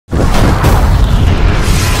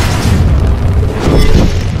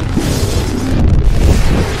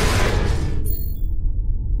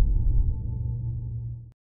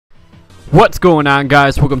What's going on,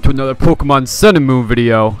 guys? Welcome to another Pokemon Sun and Moon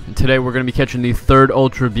video. And today we're going to be catching the third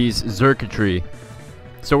Ultra Beast Xurkitree.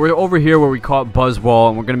 So we're over here where we caught Buzzwole,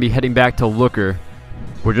 and we're going to be heading back to Looker.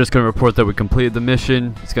 We're just going to report that we completed the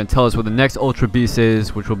mission. It's going to tell us where the next Ultra Beast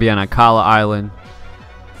is, which will be on Akala Island.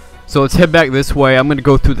 So let's head back this way. I'm going to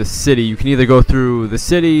go through the city. You can either go through the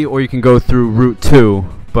city or you can go through Route 2.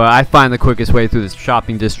 But I find the quickest way through this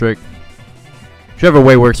shopping district. Whichever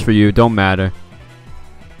way works for you, don't matter.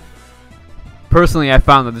 Personally, I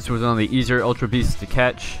found that this was one of the easier Ultra Beasts to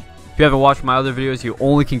catch. If you haven't watched my other videos, you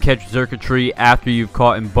only can catch Xurkitree after you've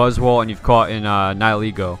caught in Buzzwole and you've caught in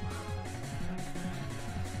Nihilego.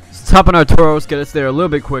 So hop on our Tauros, get us there a little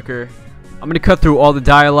bit quicker. I'm going to cut through all the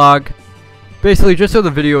dialogue. Basically, just so the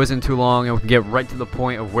video isn't too long and we can get right to the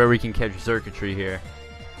point of where we can catch Xurkitree here.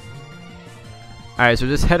 Alright, so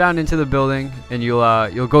just head on into the building and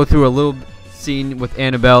you'll go through a little scene with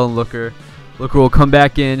Annabel and Looker. Looker will come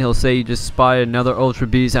back in. He'll say he just spotted another Ultra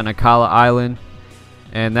Beast on Akala Island.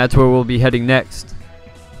 And that's where we'll be heading next.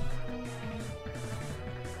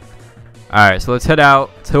 Alright, so let's head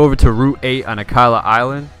out. Let's head over to Route 8 on Akala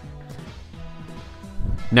Island.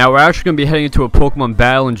 Now we're actually going to be heading into a Pokemon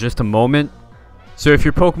battle in just a moment. So if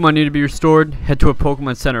your Pokemon need to be restored, head to a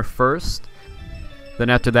Pokemon Center first.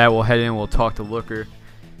 Then after that we'll head in and we'll talk to Looker.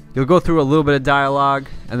 You'll go through a little bit of dialogue.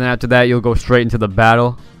 And then after that you'll go straight into the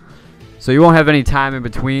battle. So you won't have any time in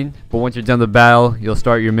between, but once you're done the battle, you'll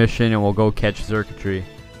start your mission and we'll go catch Xurkitree.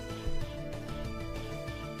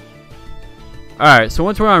 Alright, so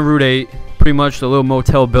once we're on Route 8, pretty much the little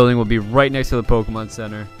motel building will be right next to the Pokemon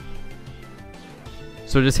Center.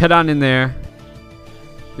 So just head on in there.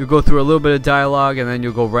 You'll go through a little bit of dialogue and then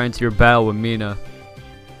you'll go right into your battle with Mina.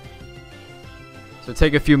 So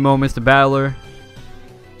take a few moments to battle her.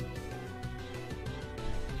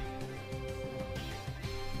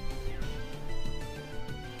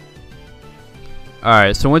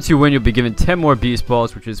 Alright, so once you win, you'll be given 10 more Beast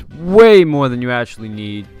Balls, which is way more than you actually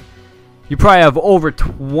need. You probably have over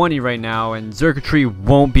 20 right now, and Xurkitree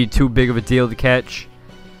won't be too big of a deal to catch.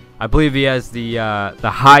 I believe he has the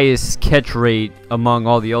highest catch rate among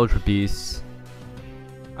all the Ultra Beasts.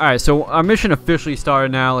 Alright, so our mission officially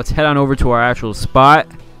started now. Let's head on over to our actual spot.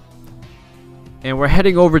 And we're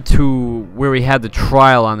heading over to where we had the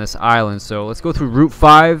trial on this island. So let's go through Route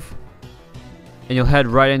 5. And you'll head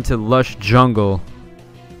right into Lush Jungle.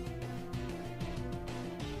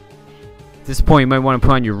 At this point, you might want to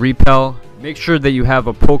put on your repel. Make sure that you have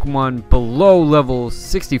a Pokemon below level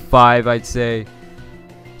 65, I'd say.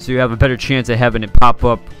 So you have a better chance of having it pop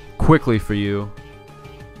up quickly for you.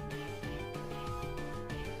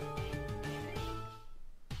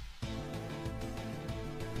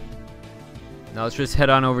 Now let's just head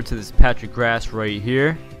on over to this patch of grass right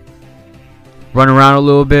here. Run around a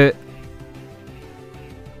little bit.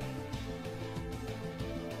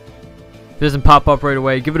 If it doesn't pop up right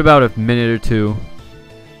away, give it about a minute or two.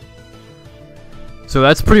 So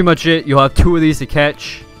that's pretty much it. You'll have 2 of these to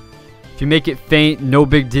catch. If you make it faint, no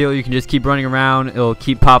big deal. You can just keep running around. It'll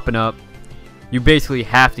keep popping up. You basically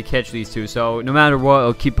have to catch these 2. So no matter what,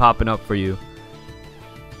 it'll keep popping up for you.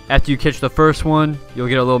 After you catch the first one, you'll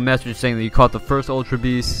get a little message saying that you caught the first Ultra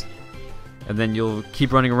Beast. And then you'll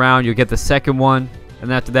keep running around. You'll get the second one.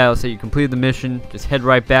 And after that, it'll say you completed the mission. Just head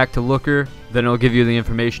right back to Looker. Then it'll give you the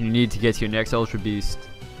information you need to get to your next Ultra Beast.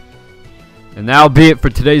 And that'll be it for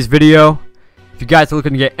today's video. If you guys are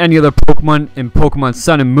looking to get any other Pokemon in Pokemon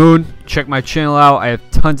Sun and Moon, check my channel out. I have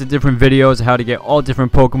tons of different videos of how to get all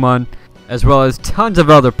different Pokemon, as well as tons of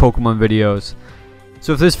other Pokemon videos.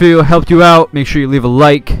 So if this video helped you out, make sure you leave a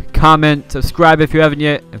like, comment, subscribe if you haven't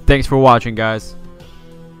yet, and thanks for watching, guys.